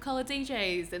people of colour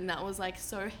DJs, and that was like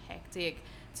so hectic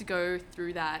to go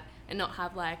through that and not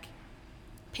have like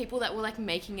people that were like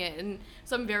making it. And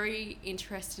so I'm very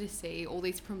interested to see all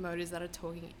these promoters that are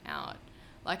talking out.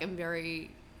 Like, I'm very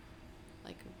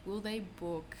like, will they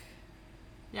book?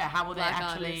 Yeah, how will they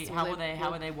actually? Artists,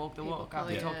 How will they walk the walk? Are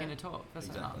they Yeah. talking the talk? That's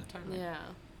Exactly. totally. Yeah.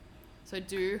 So I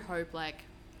do hope, like,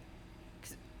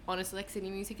 'cause honestly, like,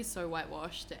 Sydney music is so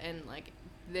whitewashed, and like,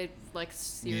 there like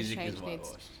serious Music change is needs.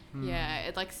 whitewashed. Yeah,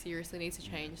 it like seriously needs to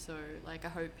change. So like, I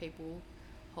hope people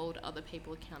hold other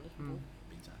people accountable.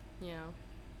 Big time. Yeah.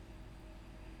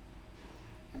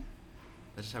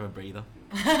 Let's just have a breather.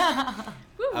 I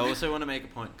also want to make a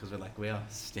point, because we are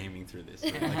steaming through this.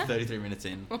 We're like 33 minutes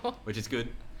in, which is good.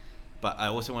 But I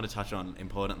also want to touch on,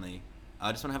 importantly,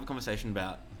 I just want to have a conversation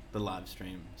about the live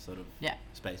stream sort of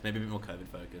space, maybe a bit more COVID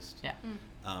focused. Yeah.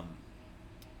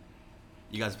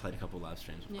 You guys have played a couple of live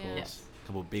streams, of Yeah. course. Yes. A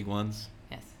couple of big ones.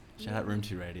 Yes. Shout out Room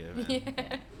 2 Radio, man.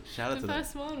 Yeah. Shout out The to them.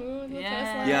 first one. We were the Yeah.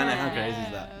 first one. Yeah, I know, how crazy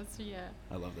is that? Yeah.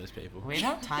 I love those people. Weird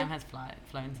how time has flown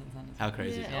since then. as How well.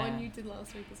 crazy Yeah. is Yeah. Oh, and you did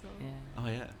last week as well. Yeah. Oh,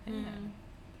 yeah.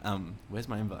 Yeah. Where's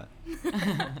my invite?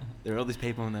 There are all these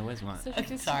people in there. Where's mine? Social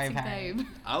distancing, Sorry, Barry. babe.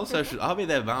 I'll be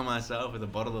there by myself with a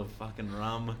bottle of fucking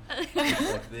rum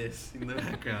like this in the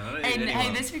background. I don't need Hey,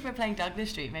 anyone. this week we're playing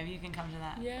Douglas Street. Maybe you can come to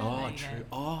that. Yeah. Oh, There you true. go.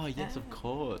 Oh, yes, of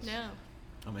course. Yeah.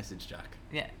 I'll message Jack.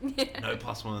 Yeah. No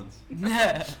plus ones.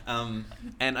 No.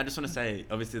 And I just want to say,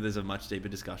 obviously, there's a much deeper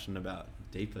discussion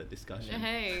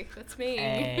Hey, that's me.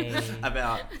 Hey.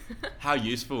 about how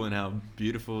useful and how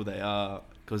beautiful they are,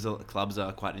 because clubs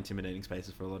are quite intimidating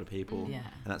spaces for a lot of people. Yeah.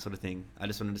 And that sort of thing. I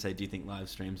just wanted to say, do you think live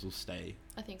streams will stay?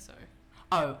 I think so.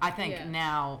 Oh, I think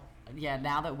Yeah.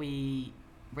 now that we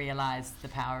realize the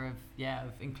power of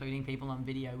including people on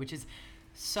video, which is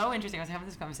so interesting. I was having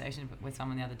this conversation with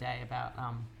someone the other day about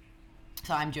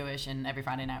so I'm Jewish, and every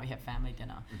Friday night we have family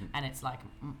dinner, and it's like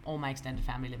all my extended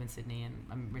family live in Sydney, and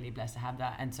I'm really blessed to have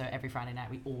that. And so every Friday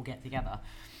night we all get together,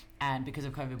 and because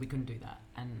of COVID we couldn't do that.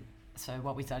 And so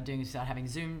what we started doing is we started having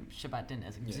Zoom Shabbat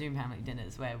dinners, Zoom family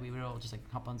dinners, where we would all just like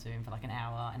hop on Zoom for like an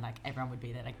hour, and like everyone would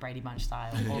be there, like Brady Bunch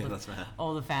style,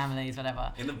 all the families,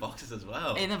 whatever. In the boxes as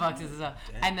well. Damn.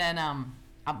 And then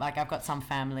I've got some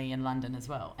family in London as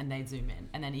well, and they'd Zoom in.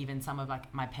 And then even some of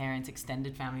like my parents'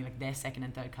 extended family, like their second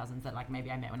and third cousins that like maybe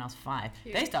I met when I was 5,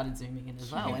 they started Zooming in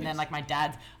as well. And then like my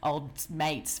dad's old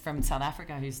mates from South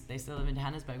Africa, they still live in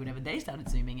Johannesburg, whatever, they started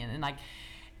Zooming in. And like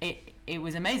it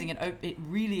was amazing. It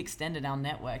really extended our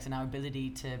networks and our ability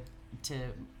to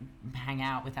hang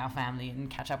out with our family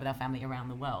and catch up with our family around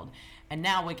the world. And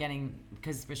now we're getting,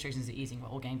 because restrictions are easing, we're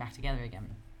all getting back together again.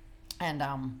 And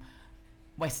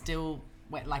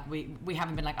we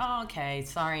haven't been like, oh, okay,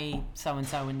 sorry,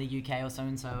 so-and-so in the UK or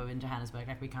so-and-so in Johannesburg,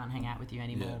 like we can't hang out with you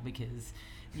anymore because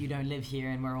you don't live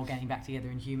here, and we're all getting back together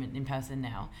in person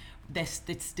now.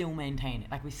 It's still maintained.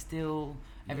 Like we still,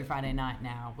 every Friday night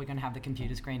now, we're going to have the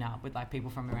computer screen up with like people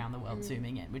from around the world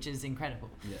Zooming in, which is incredible.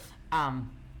 Yeah.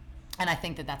 And I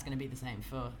think that's going to be the same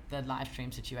for the live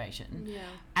stream situation. Yeah.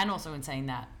 And also in saying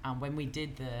that, when we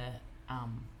did the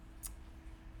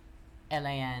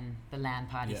LAN, the LAN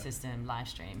party system live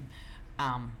stream,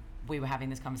 we were having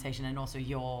this conversation, and also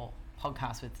your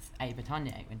podcast with Ava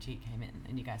Tonye when she came in,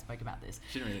 and you guys spoke about this.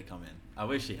 She didn't really come in. I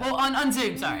wish she had. Well, on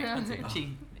Zoom, sorry. On Zoom.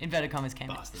 She, inverted commas, came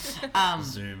in.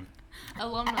 Zoom.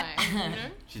 Alumni, you know?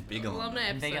 She's big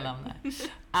alumni. Big alumni.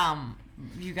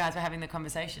 You guys were having the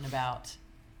conversation about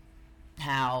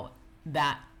how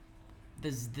the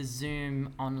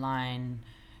Zoom online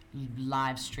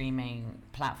live streaming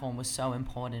platform was so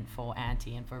important for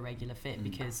Auntie and for Irregular Fit,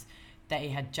 because they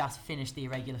had just finished the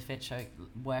Irregular Fit show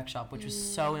workshop, which was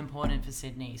so important for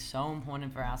Sydney, so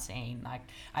important for our scene. Like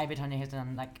Ava Tonye has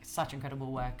done like such incredible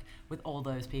work with all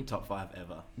those people. Top 5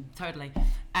 ever. Totally.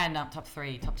 And top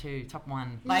 3, top 2, top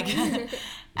 1. Like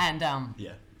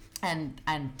and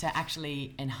and to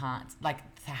actually enhance, like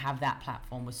to have that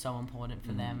platform was so important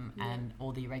for them and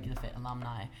all the Irregular Fit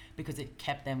alumni, because it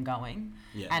kept them going.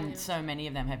 And so many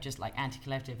of them have just like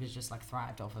Anti-Collective has just like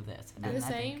thrived off of this. And the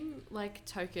same like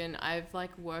token, I've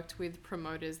like worked with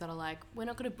promoters that are like, we're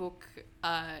not going to book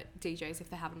DJs if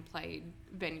they haven't played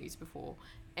venues before.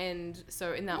 And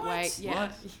so in that way,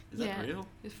 What? Is that real?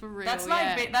 It's for real. That's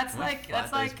like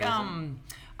that's like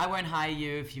I won't hire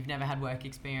you if you've never had work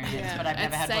experience, but I've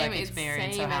never had work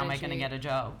experience, so how am I going to get a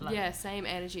job? Like, same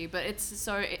energy. But it's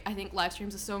so, I think live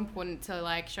streams are so important to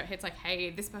like show, it's like, hey,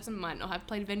 this person might not have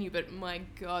played venue, but my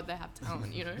God, they have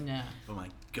talent, you know? Yeah. But my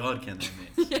God, can they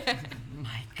mix?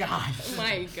 My God.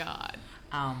 My God.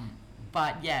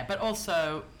 But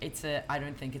also I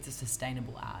don't think it's a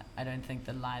sustainable art. I don't think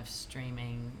the live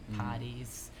streaming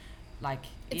parties, like,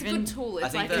 it's even a good tool.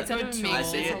 It's like it's a good tool. I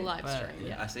see it's it, a live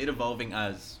stream. I see it evolving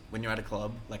as when you're at a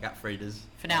club, like at Frida's.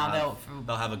 For now,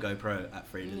 they'll have a GoPro at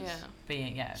Frida's.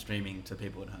 Streaming to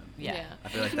people at home. I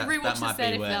feel like rewatch that might be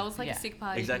if where that was like a sick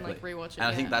party, exactly. you can like rewatch it. And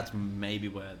I think that's maybe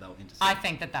where they'll intersect. I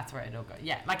think that's where it'll go.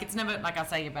 Yeah, like it's never, like I'll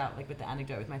say about like with the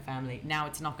anecdote with my family. Now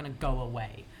it's not going to go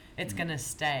away. It's going to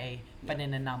stay, but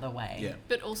in another way. Yeah.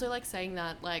 But also like saying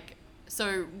that, like,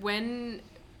 so when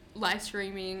live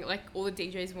streaming, like all the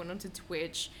DJs went onto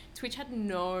Twitch had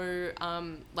no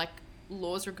like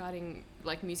laws regarding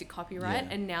like music copyright,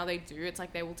 and now they do. It's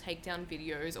like they will take down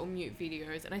videos or mute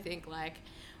videos, and I think like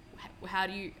how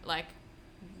do you like,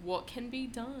 what can be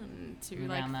done to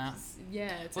around like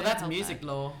that? Well, that's music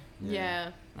law.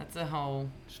 That's a whole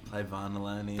just play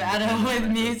Vinyl battle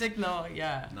with music law.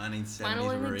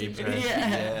 1970s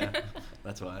repress.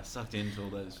 That's why I sucked into all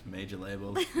those major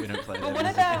labels. We don't play that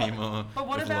music anymore. But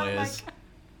what with about lawyers.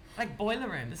 like Boiler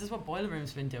Room? This is what Boiler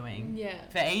Room's been doing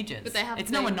for ages. But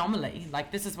it's no anomaly.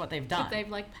 Like, this is what they've done. But they've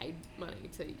like paid money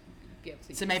to be able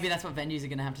to. So maybe that's what venues are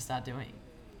going to have to start doing.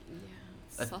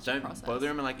 Such a process. Boiler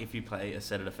Room, like if you play a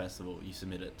set at a festival, you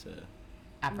submit it to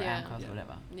AMCOS or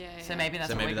whatever. So maybe that's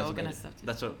so what maybe we're all going to have to do.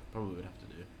 That's what probably we'd have to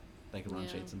do. They can run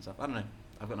sheets and stuff. I don't know.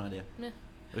 I've got no idea.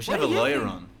 We should What have a do you lawyer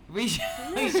think? on. We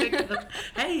should.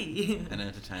 Hey. An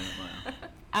entertainment lawyer.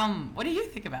 What do you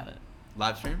think about it?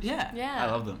 Live streams? Yeah. I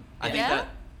love them.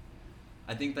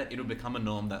 I think that it'll become a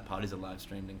norm that parties are live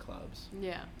streamed in clubs.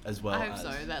 As well. I hope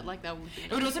so. That like that would be.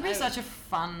 It would also be such a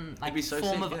fun like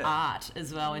form of sick, art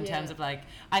as well in terms of like,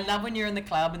 I love when you're in the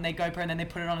club and they GoPro and then they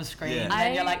put it on a screen and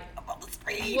then you're like, I'm on the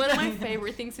screen. One of my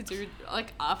favorite things to do,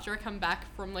 like after I come back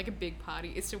from like a big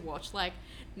party, is to watch like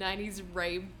 90s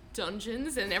rave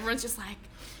dungeons, and everyone's just like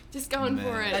Just going Man.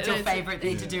 for it. That's And your it's- favourite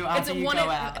thing to do It's after you go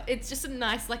out. It's just a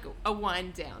nice, like, a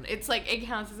wind down. It's like, it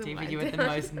counts as a Steve, wind you down. are the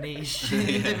most niche Yeah,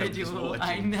 just individual I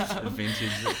watching know. the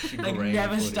vintage Like, grey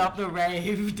never footage. stop the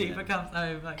rave. Yeah. Deepa comes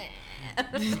home like.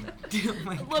 Oh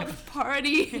my I God. love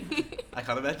party. I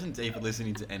can't imagine Deepa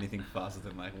listening to anything faster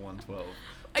than like 112.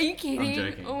 Are you kidding?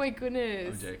 joking. Oh my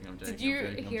goodness. I'm joking. Did you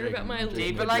hear about my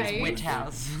Deepa Deepa likes rave? Witch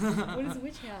House. What is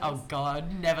Witch House? Oh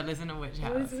God, never listen to Witch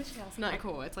House. What is Witch House?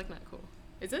 Nightcore. It's like Nightcore.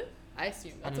 Is it? I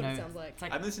assume. I That's don't what it know. sounds like. It's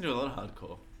like, I've listened to a lot of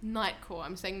hardcore. Nightcore.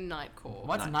 I'm saying Nightcore.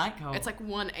 what's Nightcore? It's like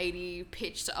 180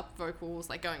 pitched up vocals,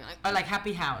 like going like. oh, like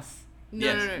Happy House. No,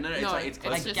 Yes. no. It's like it's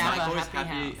close like to Gabba, Nightcore is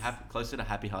Happy House. closer to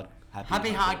happy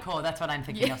Happy Hardcore. That's what I'm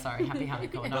thinking Yeah. of. Sorry, Happy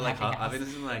Hardcore. But Not like Happy I've House. been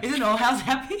listening to like Isn't all house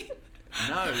happy?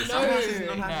 no, No, some house is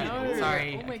not happy. no. Ooh.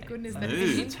 Sorry. Oh my Okay. goodness, that's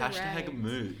Moods. incorrect. Hashtag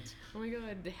moods. Oh my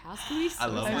god, house can be so I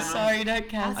love I'm my- sorry, don't I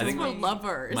cancel think for me.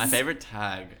 lovers. My favorite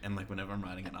tag, and like whenever I'm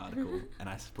writing an article and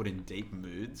I put in deep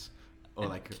moods, or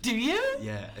like Do you?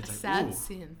 yeah, it's like Sad ooh.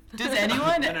 synth. Does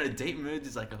anyone? No, deep moods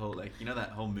is like a whole like you know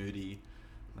that whole moody,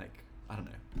 like I don't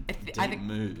know, deep I think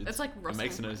moods. It's like Ross it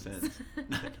makes no and sense.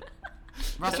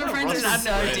 Ross Yeah, and Friends Ross is and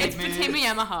so Friends. deep It's moods. Fatima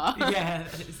Yamaha. Yeah,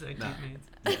 that is so deep Nah. moods.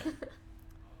 Yeah.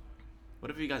 What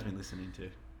have you guys been listening to?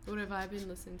 What have I been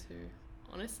listening to?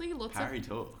 Honestly, lots Harry of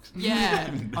talks. Yeah.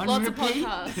 On Lots of repeat.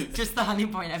 podcasts. Just the Honey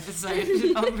Point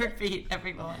episode on repeat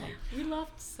every morning. We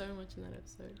laughed so much in that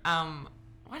episode.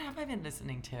 What have I been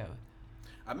listening to?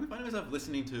 I've been finding myself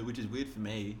listening to, which is weird for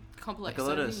me, Compilation. Like a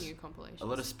lot so of many s- new compilations. a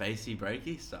lot of spacey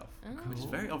breaky stuff, which is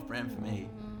very off-brand for me.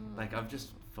 Like I've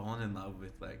just fallen in love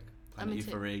with like Planet Imita-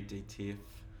 Euphoria, D-Tiff,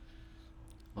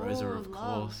 Rosa, Oh, of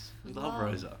love, course. We love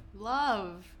Rosa.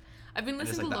 Love. I've been And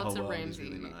just, listening like, to that lots whole of world is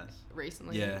Ramsey really nice.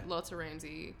 recently. Yeah. Lots of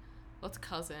Ramsey. Lots of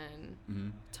Cousin. Mm-hmm.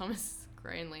 Thomas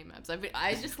Gray and Lee Mabs.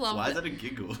 I just love Why is that a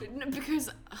giggle? No, because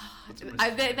What's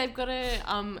the they've got a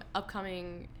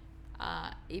upcoming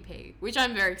EP, which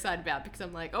I'm very excited about because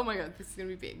I'm like, oh my god, this is gonna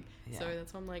be big. Yeah. So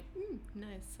that's why I'm like, nice.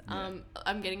 Yeah.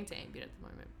 I'm getting to ambient at the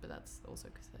moment, but that's also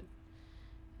because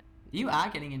You are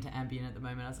getting into ambient at the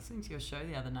moment. I was listening to your show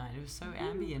the other night. It was so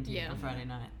ambient Yeah. on Friday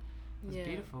night. It was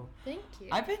beautiful. Thank you.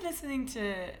 I've been listening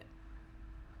to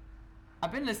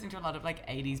a lot of like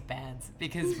 80s bands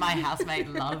because my housemate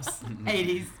loves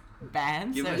 80s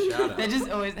bands. Give so him a shout out. they're just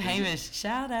always Hamish,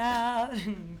 shout out,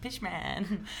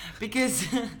 Pitchman, because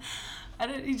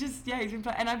he's been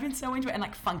playing, and I've been so into it, and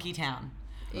like Funky Town.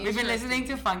 We've been listening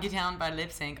to Funky Town by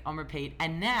Lip Sync on repeat,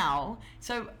 and now,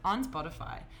 so on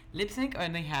Spotify, Lip Sync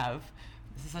only have,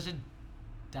 this is such a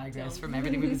digress from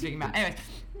everything we've been speaking about. Anyways,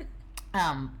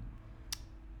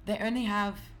 they only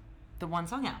have the one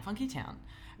song out, Funky Town.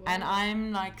 And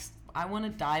I'm like, I want to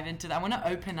dive into that. I want to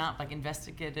open up like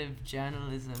investigative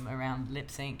journalism around Lip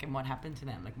Sync and what happened to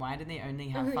them. Like, why did they only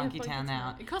have Funky Town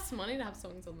out? It costs money to have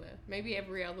songs on there. Maybe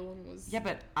every other one was. Yeah,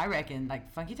 but I reckon like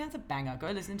Funky Town's a banger. Go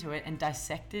listen to it and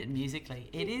dissect it musically.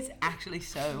 It is actually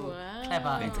so Wow.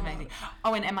 clever. Big It's time. amazing.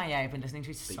 Oh, and MIA. I've been listening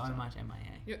to so time. much MIA.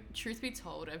 You know, truth be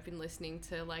told, I've been listening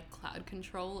to like Cloud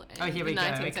Control and Oh, here we go.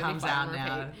 It 1975 comes out on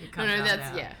now. repeat. It comes no, out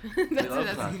that's now. yeah. We that's love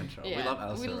that's, Cloud Control. We yeah. love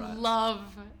Alice We Wright. love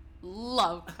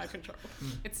Cloud Control.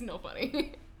 It's not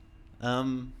funny.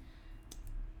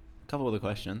 Couple other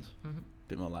questions. Mhm.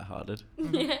 Bit more lighthearted.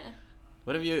 Yeah.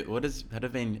 What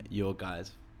have been your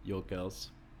girls,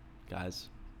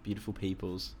 beautiful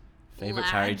people's favorite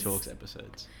Harry Lads. Talks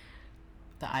episodes?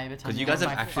 The Ava Because you guys have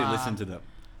actually listened to them.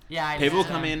 Yeah, I People listened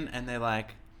to come them. in and they're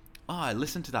like, "Oh, I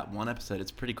listened to that one episode.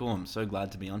 It's pretty cool. I'm so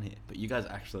glad to be on here." But you guys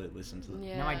actually listened to them.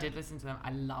 Yeah. No, I did listen to them.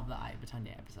 I love the Ava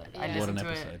Tanya episode. I Yeah. What listened an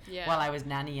to episode. it Yeah. while I was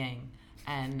nannying,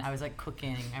 and I was like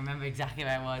cooking. I remember exactly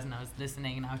where I was, and I was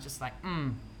listening, and I was just like,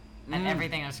 and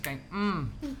everything. I was just going,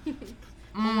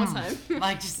 One more time.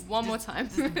 Like just One more time.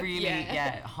 Just really,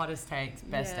 Yeah. hottest takes,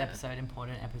 best Yeah. episode,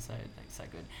 important episode, like so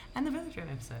good, and the Village Room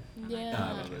episode. I like Yeah. the Ah,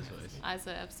 Village that Room was episode. nice.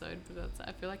 Isa episode, but that's,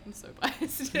 I feel like I'm so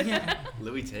biased. Yeah.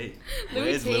 Louis T. Louis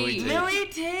Where's T. Louis T? Louis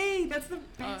T. That's the Oh,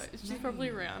 best. she's name. probably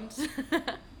around.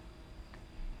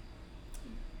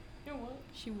 You know what?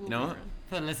 She will You know be what? around.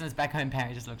 For the listeners back home,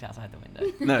 Perry just looked outside the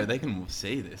window. No, they can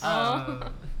see this.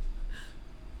 Oh.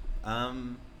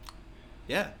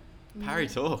 Yeah. Harry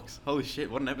Talks. Holy shit,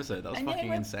 what an episode. That was And yeah, fucking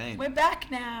we're- insane. We're back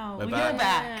now. We're You're back.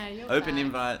 back. Yeah, you're Open back.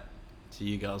 invite to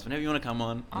you girls. Whenever you want to come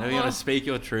on, whenever you want Oh. to speak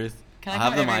your truth, Can I I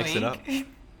have the come every mic set up. week?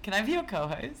 Can I be your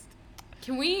co-host?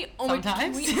 Can we? Oh my,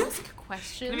 can we Sometimes. ask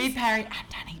questions? Can I be Perry and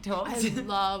Danny Talks? I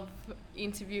love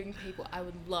interviewing people. I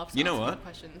would love to You know ask more what?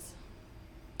 questions.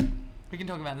 We can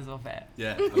talk about this off air.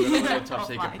 Yeah, I've got a top Oh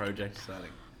secret my. project starting.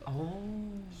 Oh.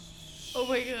 Oh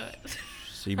my god.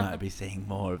 So you might be seeing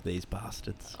more of these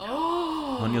bastards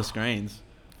Oh. on your screens.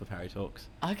 for Parry Talks.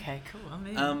 Okay, cool. I'm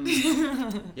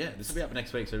in. Yeah, this will be up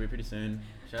next week, so it'll be pretty soon.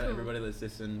 Shout out Cool. everybody that's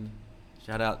listened.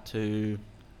 Shout out to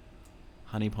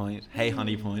Honey Point. Hey,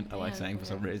 Honey Point, I like Yeah, saying for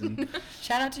some yeah. reason.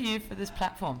 Shout out to you for this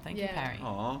platform. Thank you, Yeah. Parry.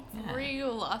 Aw, Yeah.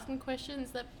 Real asking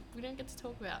questions that we don't get to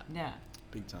talk about. Yeah.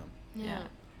 big time. Yeah.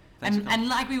 Thanks for And coming.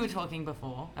 like we were talking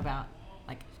before about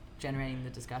like generating the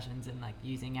discussions and like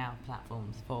using our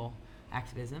platforms for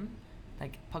activism,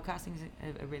 like podcasting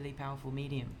is a really powerful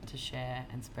medium to share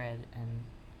and spread and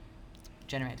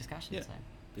generate discussion. Yeah. So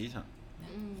Big time.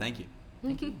 Mm. Thank you.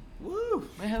 thank you. Woo!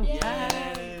 Well, Yay. bye.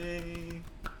 Yay!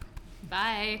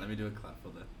 Bye. Let me do a clap for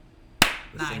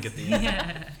the Nice. sync at the end.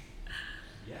 Yeah.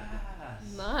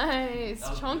 Yes! Nice. That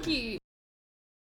was good. Chonky.